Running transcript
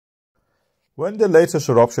When the latest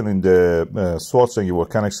eruption in the Schwarzenegger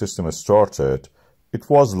volcanic system started, it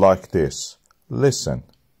was like this. Listen.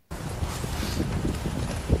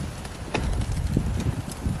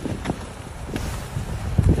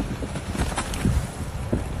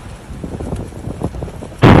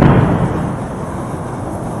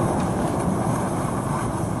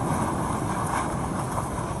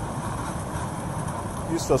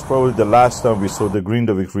 This was probably the last time we saw the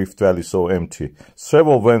Grindavik Rift Valley so empty.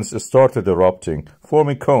 Several vents started erupting,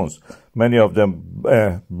 forming cones. Many of them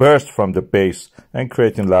burst from the base and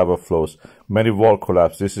creating lava flows. Many wall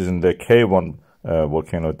collapsed. This is in the KayOne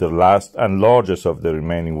volcano, the last and largest of the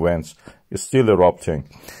remaining vents, is still erupting.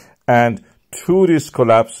 And through these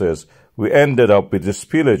collapses, we ended up with the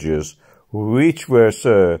spillages, which were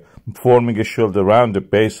forming a shield around the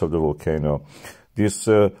base of the volcano. These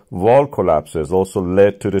wall collapses also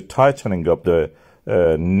led to the tightening of the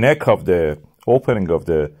neck of the opening of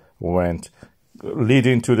the vent,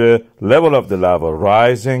 leading to the level of the lava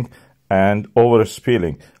rising and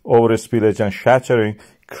overspilling. Overspillage and shattering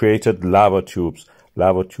created lava tubes.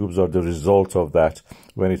 Lava tubes are the result of that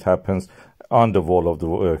when it happens on the wall of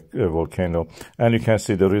the volcano. And you can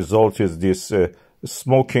see the result is this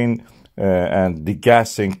smoking and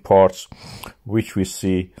degassing parts, which we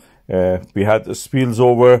see. We had spills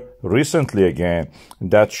over recently again.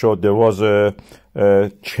 That showed there was a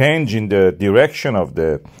change in the direction of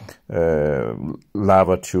the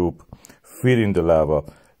lava tube feeding the lava.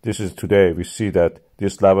 This is today. We see that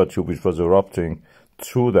this lava tube, which was erupting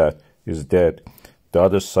through that, is dead. The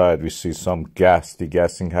other side, we see some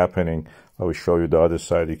degassing happening. I will show you the other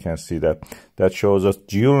side. You can see that. That shows us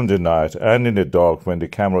during the night and in the dark, when the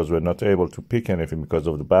cameras were not able to pick anything because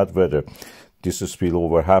of the bad weather, this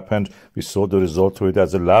spillover happened. We saw the result of it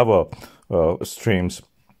as a lava streams,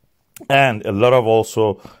 and a lot of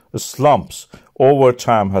also slumps over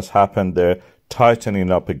time has happened there,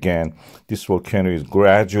 tightening up again. This volcano is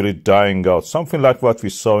gradually dying out, something like what we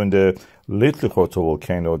saw in the Litli-Hrútur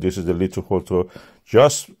volcano. This is the Litli-Hrútur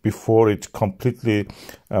just before it completely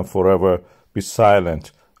and forever be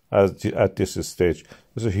silent at this stage.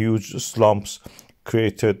 There's a huge slumps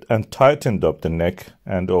created and tightened up the neck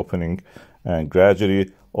and opening, and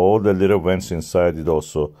gradually all the little vents inside it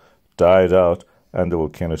also died out and the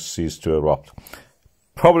volcano ceased to erupt.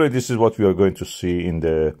 Probably this is what we are going to see in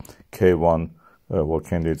the KayOne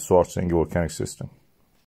volcano, Schwarzenegger volcanic system.